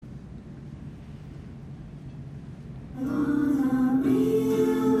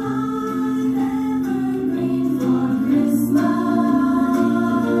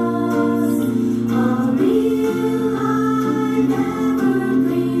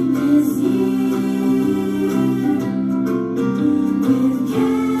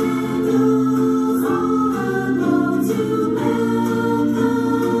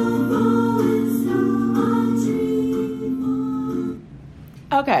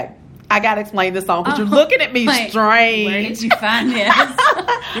Okay, I gotta explain this song because you're looking at me strange. Where did you find this?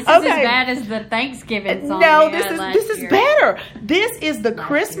 This is as bad as the Thanksgiving song. No, this is better. This is the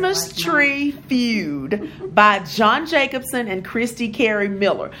Christmas Tree Feud by John Jacobson and Christy Carey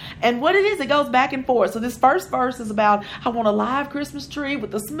Miller. And what it is, it goes back and forth. So this first verse is about, I want a live Christmas tree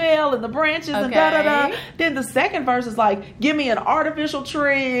with the smell and the branches and da-da-da. Then the second verse is like, give me an artificial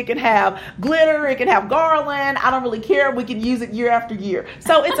tree. It can have glitter. It can have garland. I don't really care. We can use it year after year.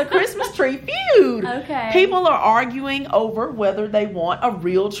 So it's a Christmas tree feud. Okay. People are arguing over whether they want a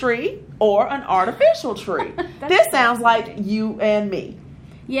real tree or an artificial tree. This sounds like you and me.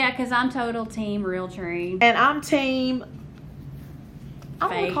 Yeah, because I'm total team real tree. And I'm team, I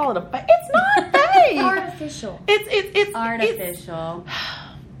don't want to Fake. call it a fake. It's not fake. Artificial. It's Artificial.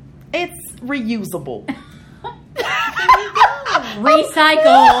 It's reusable.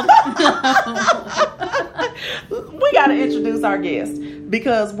 Recycled. We got to introduce our guest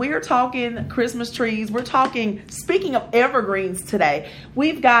because we're talking Christmas trees. We're talking, speaking of evergreens today,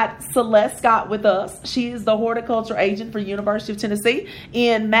 we've got Celeste Scott with us. She is the horticulture agent for University of Tennessee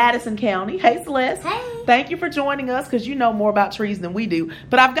in Madison County. Hey, Celeste. Hey. Thank you for joining us because you know more about trees than we do.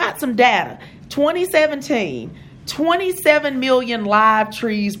 But I've got some data. 2017, 27 million live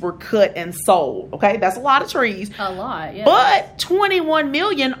trees were cut and sold. Okay, that's a lot of trees. A lot, yeah. But 21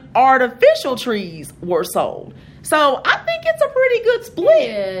 million artificial trees were sold. So I think it's a pretty good split.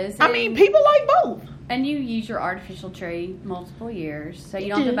 It is. I mean, people like both. And you use your artificial tree multiple years, so you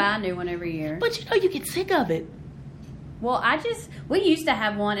don't have to buy a new one every year. But you know, you get sick of it. Well, we used to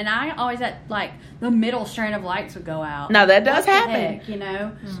have one, and I always had, like, the middle strand of lights would go out. Now, that does What the happen. heck, you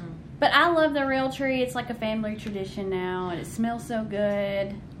know? But I love the real tree. It's like a family tradition now, and it smells so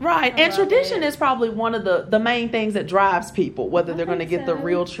good. Right. I And love tradition it. is probably one of the main things that drives people, whether they're going to think get the so.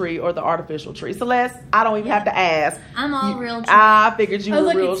 real tree or the artificial tree. Celeste, I don't even have to ask. I'm all real tree. I figured you Oh, were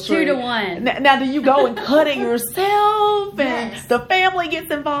look, real it's tree. 2-1. Now, do you go and cut it yourself and Yes. the family gets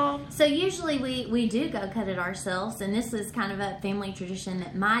involved? So usually we do go cut it ourselves, and this is kind of a family tradition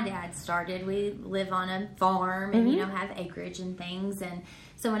that my dad started. We live on a farm and have acreage and things, and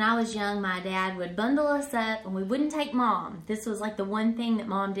so when I was young, my dad would bundle us up, and we wouldn't take Mom. This was like the one thing that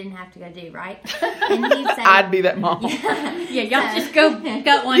Mom didn't have to go do, right? And he'd say, I'd be that mom. Yeah, y'all just go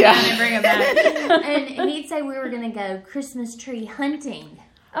cut one down and bring it back. and he'd say we were going to go Christmas tree hunting.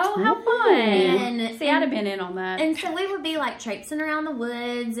 Oh, how fun. And- See, I'd have been in on that. And so we would be like traipsing around the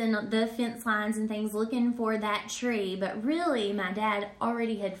woods and the fence lines and things looking for that tree. But really, my dad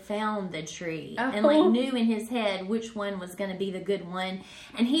already had found the tree and like knew in his head which one was going to be the good one.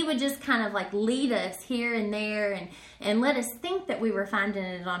 And he would just kind of like lead us here and there and let us think that we were finding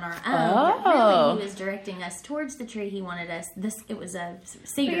it on our own. But really, he was directing us towards the tree he wanted us. It was a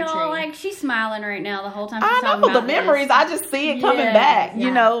cedar You know, tree. like, she's smiling right now the whole time she's I talking know about the memories. this. I just see it coming Yes, back, you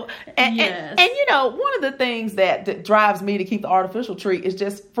yeah. know. And Yes. you know, one of the things that drives me to keep the artificial tree is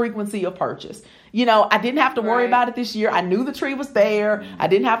just frequency of purchase. You know, I didn't have to worry Right. about it this year. I knew the tree was there. I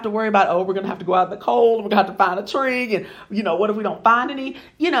didn't have to worry about, we're going to have to go out in the cold and we're going to have to find a tree. And, you know, what if we don't find any?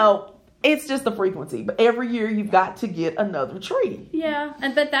 You know, it's just the frequency. But every year you've got to get another tree. Yeah,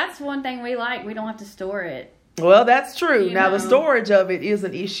 but that's one thing we like. We don't have to store it. Well, that's true. You Now, the know. storage of it is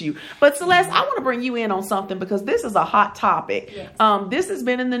an issue. But Celeste, I want to bring you in on something because this is a hot topic. Yes. This has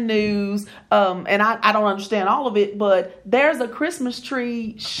been in the news, and I don't understand all of it, but there's a Christmas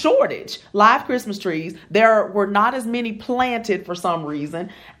tree shortage, live Christmas trees. There were not as many planted for some reason,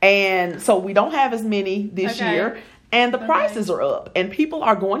 and so we don't have as many this Okay. year. And the prices are up, and people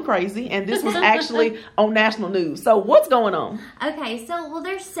are going crazy. And this was actually on national news. So what's going on? Okay, so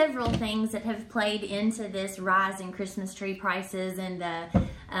there's several things that have played into this rise in Christmas tree prices and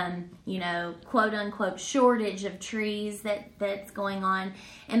the, quote unquote shortage of trees that's going on.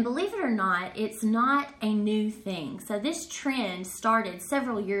 And believe it or not, it's not a new thing. So this trend started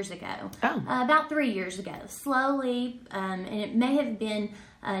several years ago, about 3 years ago, slowly, and it may have been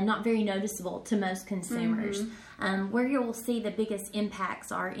not very noticeable to most consumers. Where you will see the biggest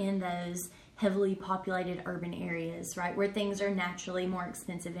impacts are in those heavily populated urban areas, right, where things are naturally more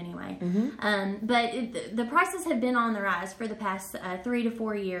expensive anyway. But the prices have been on the rise for the past 3 to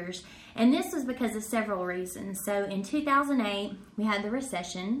 4 years, And this was because of several reasons. So in 2008, we had the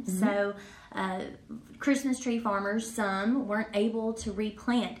recession. So Christmas tree farmers, some weren't able to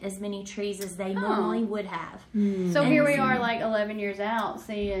replant as many trees as they normally would have. So here we are like 11 years out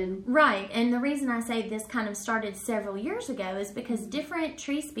seeing... Right. And the reason I say this kind of started several years ago is because different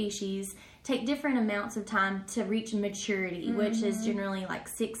tree species take different amounts of time to reach maturity, which is generally like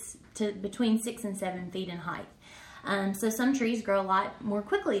between 6 and 7 feet in height. So some trees grow a lot more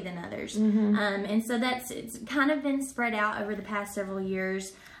quickly than others. And so it's kind of been spread out over the past several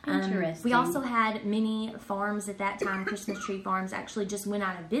years. Interesting. We also had many farms at that time, Christmas tree farms, actually just went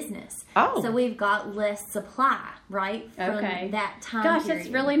out of business. Oh. So we've got less supply, right, from that time Gosh, period. that's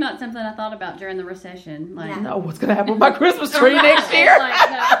really not something I thought about during the recession. Like, No, what's going to happen with my Christmas tree next year?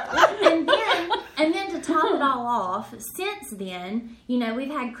 And then to top it all off, since then, we've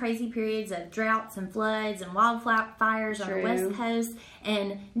had crazy periods of droughts and floods and wildfires on the West Coast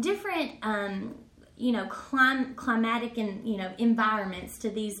and different, climatic and, environments to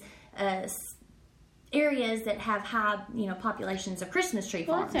these areas that have high, populations of Christmas tree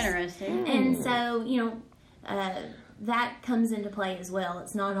farms. That's interesting. And so, that comes into play as well.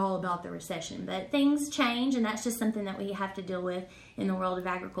 It's not all about the recession, but things change, and that's just something that we have to deal with in the world of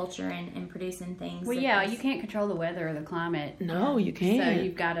agriculture and producing things. Well, yeah, you can't control the weather or the climate. No, you can't. So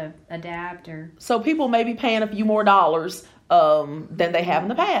you've got to adapt. So people may be paying a few more dollars than they have in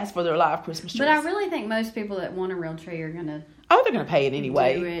the past for their live Christmas trees. But I really think most people that want a real tree are going to they're going to pay it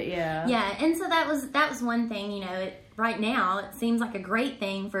anyway. do it, yeah. Yeah, and so that was one thing, right now it seems like a great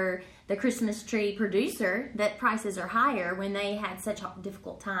thing for the Christmas tree producer that prices are higher when they had such a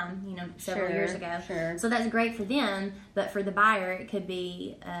difficult time, several years ago. Sure. So that's great for them, but for the buyer it could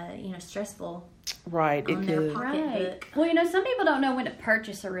be, stressful. Right, it on their could. pocketbook. Well, some people don't know when to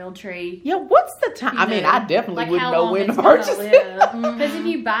purchase a real tree. Yeah, what's the time? I mean, I definitely wouldn't how know long when to it's gonna purchase live. it. Because if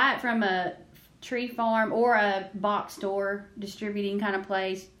you buy it from a tree farm or a box store distributing kind of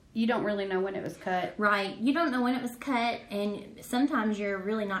place, you don't really know when it was cut. Right. You don't know when it was cut, and sometimes you're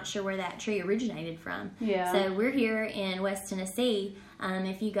really not sure where that tree originated from. Yeah. So we're here in West Tennessee.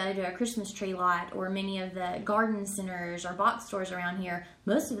 If you go to a Christmas tree lot or many of the garden centers or box stores around here,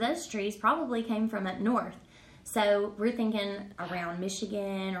 most of those trees probably came from up north. So we're thinking around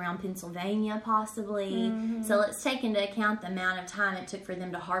Michigan, around Pennsylvania possibly. So let's take into account the amount of time it took for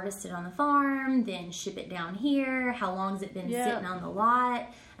them to harvest it on the farm, then ship it down here. How long has it been sitting on the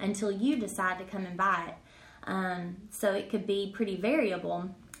lot until you decide to come and buy it? So it could be pretty variable.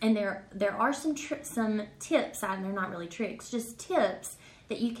 And there are some tips, and they're not really tricks, just tips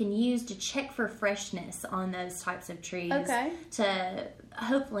that you can use to check for freshness on those types of trees to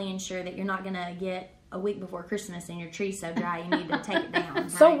hopefully ensure that you're not going to get a week before Christmas and your tree's so dry you need to take it down.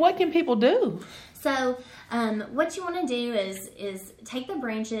 Right? So what can people do? So what you want to do is take the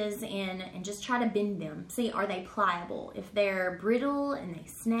branches and just try to bend them. See, are they pliable? If they're brittle and they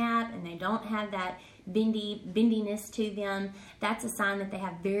snap and they don't have that bendiness to them, that's a sign that they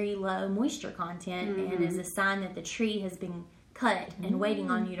have very low moisture content and is a sign that the tree has been cut and waiting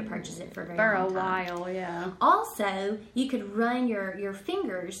on you to purchase it for a very long time. For a while, yeah. Also, you could run your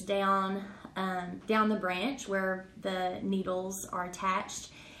fingers down the branch where the needles are attached,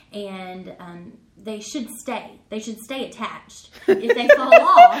 and they should stay attached. If they fall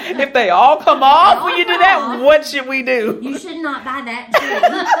off, If they all come off when you do that, what should we do? you should not buy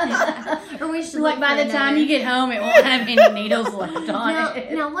that tree. Or we should Like look by for the time another. you get home, it won't have any needles left on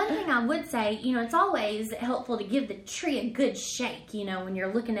it. Now, one thing I would say, it's always helpful to give the tree a good shake, when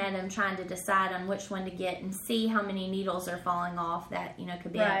you're looking at them, trying to decide on which one to get and see how many needles are falling off. That,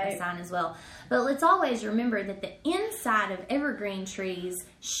 could be a sign as well. But let's always remember that the inside of evergreen trees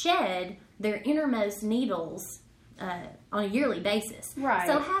shed their innermost needles on a yearly basis. Right.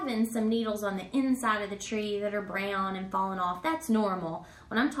 So having some needles on the inside of the tree that are brown and falling off, that's normal.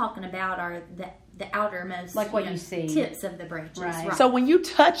 What I'm talking about are the outermost, Like what you see. tips of the branches. Right. So when you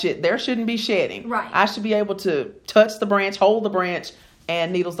touch it, there shouldn't be shedding. Right. I should be able to touch the branch, hold the branch,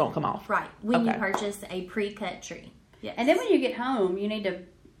 and needles don't come off. Right. When you Okay. purchase a pre-cut tree. Yes. And then when you get home, you need to,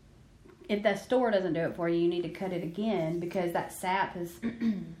 if the store doesn't do it for you, you need to cut it again because that sap has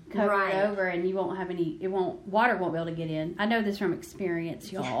covered Right. over and you won't have water won't be able to get in. I know this from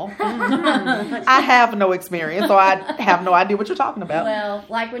experience, y'all. I have no experience, so I have no idea what you're talking about. Well,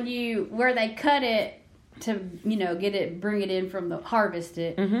 like where they cut it to, bring it in from harvest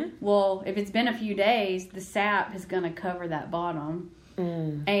it. Well, if it's been a few days, the sap is going to cover that bottom.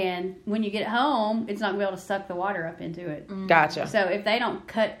 And when you get it home, it's not going to be able to suck the water up into it. Gotcha. So if they don't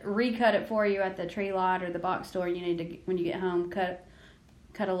recut it for you at the tree lot or the box store, you need to, when you get home,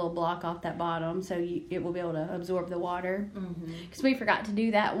 cut a little block off that bottom so it will be able to absorb the water. Because we forgot to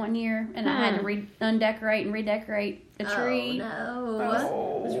do that one year, and I had to undecorate and redecorate the tree. Oh,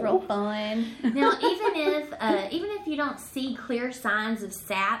 It was real fun. Now, even if you don't see clear signs of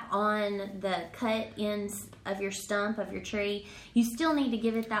sap on the cut ends of your stump of your tree, you still need to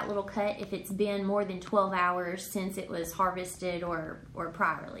give it that little cut if it's been more than 12 hours since it was harvested or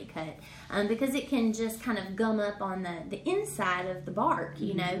priorly cut, because it can just kind of gum up on the inside of the bark,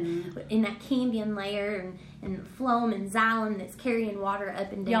 you know, in that cambium layer and phloem and xylem that's carrying water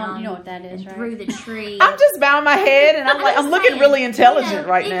up and down. Y'all, you know what that is, right? Through the tree. I'm just bowing my head, and I'm looking really intelligent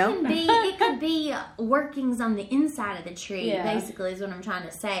right now. It could be workings on the inside of the tree, Yeah. basically, is what I'm trying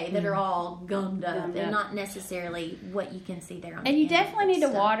to say, that are all gummed up and not necessarily what you can see there on the And you end of definitely the need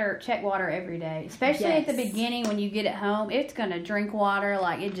to stump. check water every day, especially at the beginning when you get it home. It's going to drink water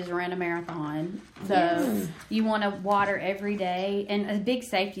like it just ran a marathon. So you want to water every day. And a big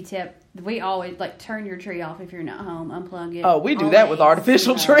safety tip, we always turn your tree off if you're not home, unplug it. Oh, we do that with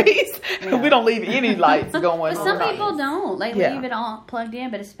artificial trees. Yeah. We don't leave any lights going. But some people don't. They Yeah. leave it all plugged in,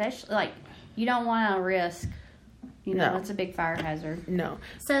 but especially you don't want to risk. No. It's a big fire hazard. No.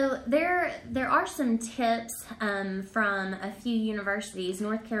 So there are some tips from a few universities,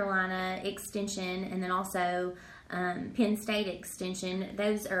 North Carolina Extension, and then also Penn State Extension.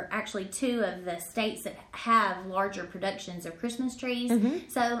 Those are actually two of the states that have larger productions of Christmas trees.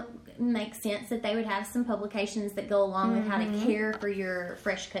 So it makes sense that they would have some publications that go along with how to care for your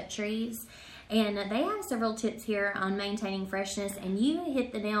fresh cut trees. And they have several tips here on maintaining freshness, and you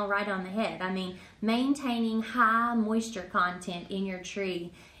hit the nail right on the head. I mean, maintaining high moisture content in your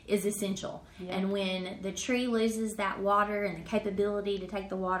tree is essential. Yeah. And when the tree loses that water and the capability to take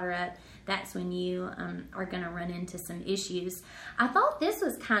the water up, that's when you are going to run into some issues. I thought this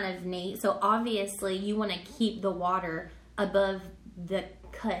was kind of neat. So obviously you want to keep the water above the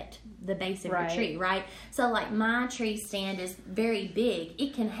cut, the base of your tree, right? So like my tree stand is very big.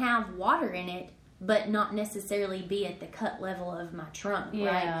 It can have water in it, but not necessarily be at the cut level of my trunk,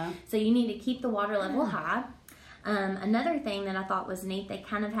 right? So you need to keep the water level high. Another thing that I thought was neat, they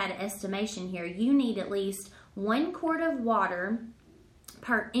kind of had an estimation here. You need at least 1 quart of water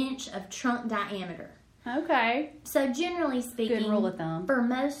per inch of trunk diameter. Okay. So generally speaking, Good rule of thumb. for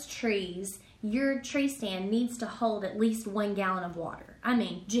most trees, your tree stand needs to hold at least 1 gallon of water. I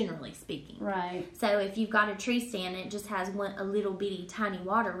mean, generally speaking. Right. So if you've got a tree stand and it just has a little bitty tiny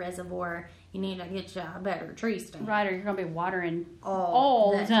water reservoir, you need to get you a better tree stand. Right, or you're going to be watering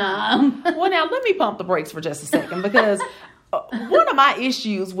All the the time. Well, now let me pump the brakes for just a second, because one of my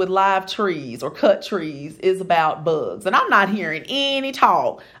issues with live trees or cut trees is about bugs. And I'm not hearing any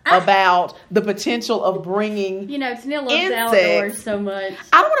talk about the potential of bringing Tennille loves insects. outdoors so much.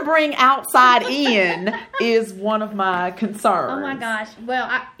 I don't want to bring outside in is one of my concerns. Oh my gosh. Well,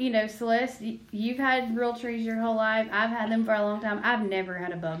 Celeste, you've had real trees your whole life. I've had them for a long time. I've never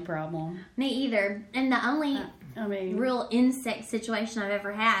had a bug problem. Me either. And the only real insect situation I've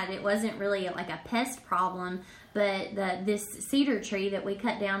ever had, it wasn't really like a pest problem, but this cedar tree that we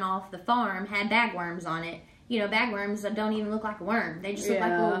cut down off the farm had bagworms on it. Bagworms that don't even look like a worm. They just look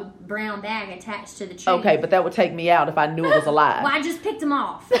like a little brown bag attached to the tree. Okay, but that would take me out if I knew it was alive. Well, I just picked them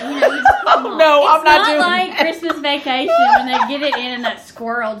off. You just picked them off. No, I'm not doing like that. Christmas Vacation when they get it in and that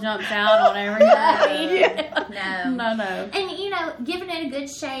squirrel jumps out on everything. No. And, giving it a good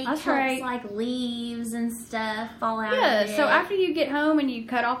shake That's helps, right. like leaves and stuff fall out Yeah, of it. so after you get home and you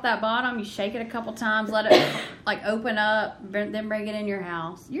cut off that bottom, you shake it a couple times, let it open up, then bring it in your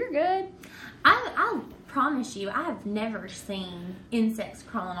house. You're good. I promise you, I have never seen insects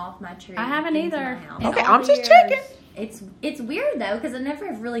crawling off my tree. I haven't into either. my house. In Okay, all I'm the just years. checking. It's weird though, because I never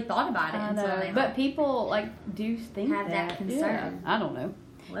have really thought about it I until know. now. But people do think Have that concern. Yeah. I don't know.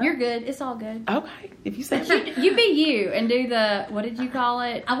 Well. You're good. It's all good. Okay, if you say You be you and do the, what did you call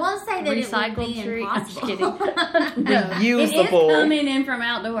it? I won't say that Recycled it would be tree. I'm just impossible. No, it is Reusable. coming in from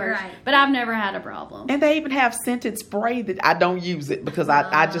outdoors, Right. but I've never had a problem. And they even have scented spray that I don't use it because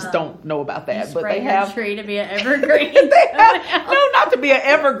I just don't know about that. You But spray they your have tree to be an evergreen. they have no, not to be an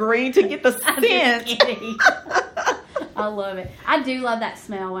evergreen, to get the I'm scent. just kidding. I love it. I do love that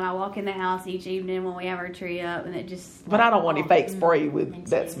smell when I walk in the house each evening when we have our tree up, and it just. But I don't want any fake spray with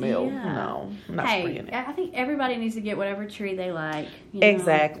that too. smell. Yeah. No, I'm not Hey, spraying it. I think everybody needs to get whatever tree they like. You know?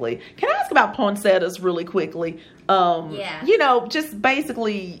 Exactly. Can I ask about poinsettias really quickly? Yeah. Just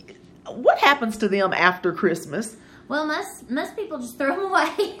basically, what happens to them after Christmas? Well, most people just throw them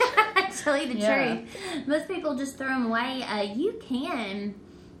away. I tell you the Yeah. truth. Most people just throw them away. You can,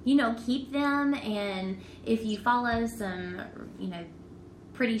 keep them, and if you follow some,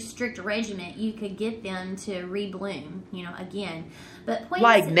 pretty strict regimen, you could get them to rebloom, again. But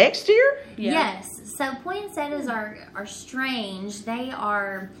Like next year? Yes. So poinsettias are strange. They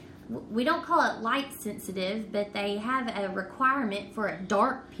are, we don't call it light sensitive, but they have a requirement for a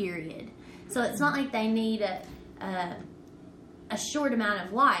dark period. So it's not like they need a short amount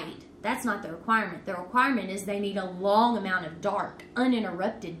of light. That's not the requirement. The requirement is they need a long amount of dark,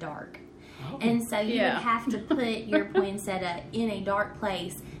 uninterrupted dark. Oh. And so you would have to put your poinsettia in a dark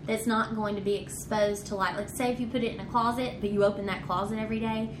place that's not going to be exposed to light. Like say if you put it in a closet, but you open that closet every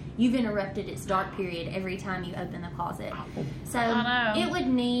day, you've interrupted its dark period every time you open the closet. So it would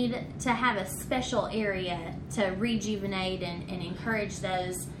need to have a special area to rejuvenate and encourage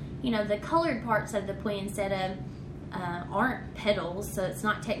those. The colored parts of the poinsettia aren't petals, so it's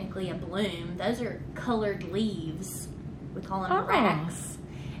not technically a bloom. Those are colored leaves. We call them racks.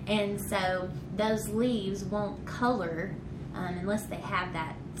 And so those leaves won't color unless they have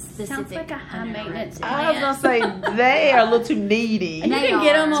that specific. Sounds like a high maintenance plant. I was going to say, they are a little too needy. And you can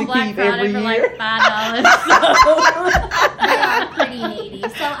get them on Black Friday for like $5. They are pretty needy.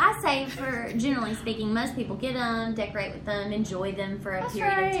 So I say, for generally speaking, most people get them, decorate with them, enjoy them for a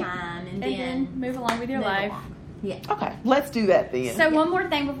period of time, and then move along with your life. Yeah. Okay, let's do that then. So one more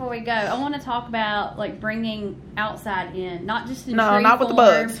thing before we go, I want to talk about like bringing outside in, not just in no, tree not with the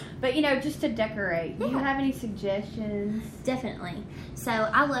bugs, but just to decorate. Do you have any suggestions? Definitely. So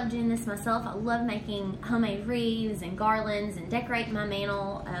I love doing this myself. I love making homemade wreaths and garlands and decorating my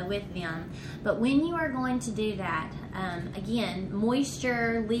mantle with them. But when you are going to do that, again,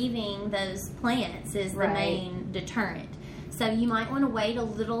 moisture leaving those plants is the main deterrent. So you might want to wait a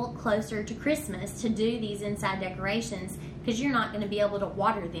little closer to Christmas to do these inside decorations because you're not going to be able to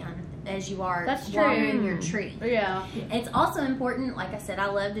water them as you are watering your tree. Yeah. It's also important, like I said, I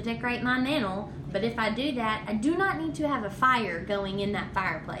love to decorate my mantle, but if I do that, I do not need to have a fire going in that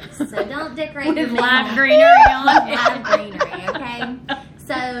fireplace. So don't decorate your mantle. Live greenery on live greenery, okay?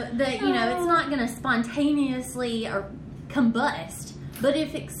 So it's not going to spontaneously or combust. But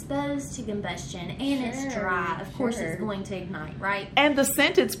if exposed to combustion and it's dry, of course it's going to ignite, right? And the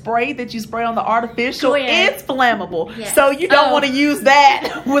scented spray that you spray on the artificial, it's flammable. Yes. So you don't want to use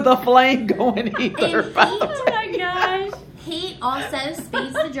that with a flame going either. Oh my gosh. Heat also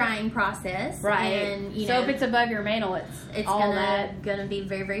speeds the drying process. Right. And, so if it's above your mantle, it's gonna be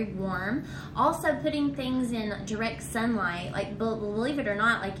very, very warm. Also putting things in direct sunlight, like believe it or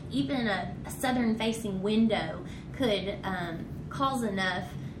not, like even a southern facing window could cause enough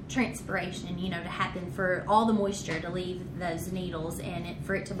transpiration, to happen for all the moisture to leave those needles and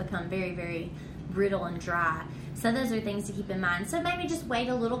for it to become very, very brittle and dry. So those are things to keep in mind. So maybe just wait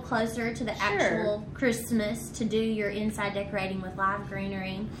a little closer to the actual Christmas to do your inside decorating with live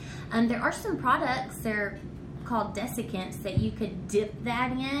greenery. There are some products, they're called desiccants, that you could dip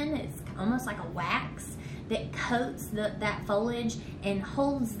that in. It's almost like a wax that coats that foliage and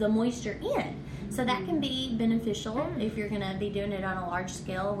holds the moisture in. So that can be beneficial if you're going to be doing it on a large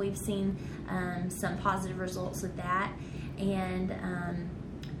scale. We've seen some positive results with that. And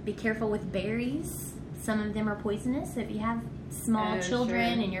be careful with berries. Some of them are poisonous. If you have small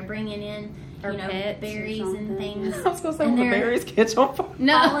children and you're bringing in, berries and things. I was going to say, when the berries catch on fire.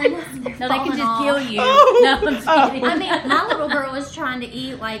 No, they can just kill you. Oh. No, I'm just kidding. I mean, my little girl was trying to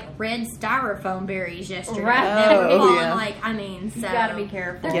eat like red styrofoam berries yesterday. Right. They were falling you gotta be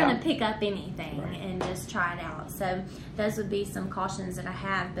careful. They're going to pick up anything and just try it out. So those would be some cautions that I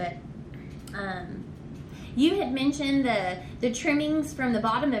have. But you had mentioned the trimmings from the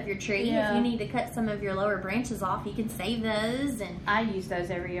bottom of your tree. Yeah. If you need to cut some of your lower branches off, you can save those. And I use those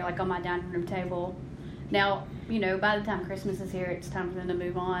every year, like on my dining room table. Now, by the time Christmas is here, it's time for them to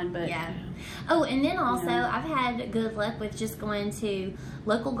move on. But yeah. Oh, and then also, I've had good luck with just going to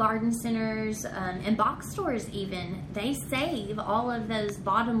local garden centers and box stores even. They save all of those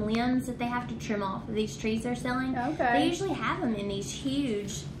bottom limbs that they have to trim off of these trees they're selling. Okay. They usually have them in these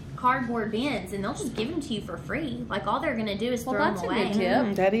huge cardboard bins, and they'll just give them to you for free. Like, all they're going to do is throw them away. That's a good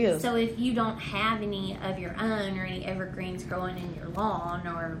tip. That is. So if you don't have any of your own or any evergreens growing in your lawn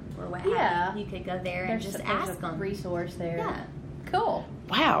or what have you could go there and just ask them. Resource there. Yeah. Cool.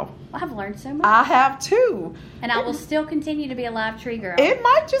 Wow. I've learned so much. I have too. And I will still continue to be a live tree girl. It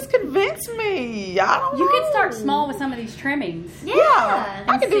might just convince me. I don't know. You can start small with some of these trimmings. Yeah.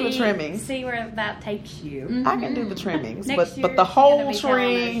 I can do the trimmings. See where that takes you. Mm-hmm. I can do the trimmings. Next but the whole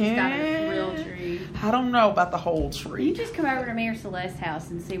tree. She's got a real tree. I don't know about the whole tree. You just come over to me or Celeste's house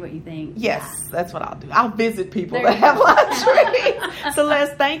and see what you think. Yes, that's what I'll do. I'll visit people that have live trees.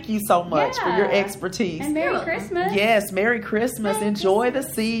 Celeste, thank you so much for your expertise. And Merry Christmas. Yes, Merry Christmas. Enjoy the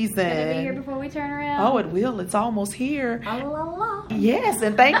season. It'll be here before we turn around. Oh, it will. It's almost here. La, la, la. Yes,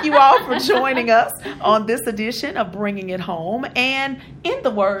 and thank you all for joining us on this edition of Bringing It Home. And in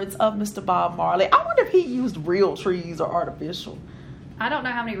the words of Mr. Bob Marley, I wonder if he used real trees or artificial. I don't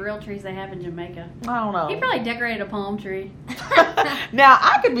know how many real trees they have in Jamaica. I don't know. He probably decorated a palm tree. Now,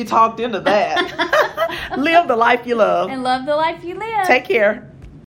 I could be talked into that. Live the life you love. And love the life you live. Take care.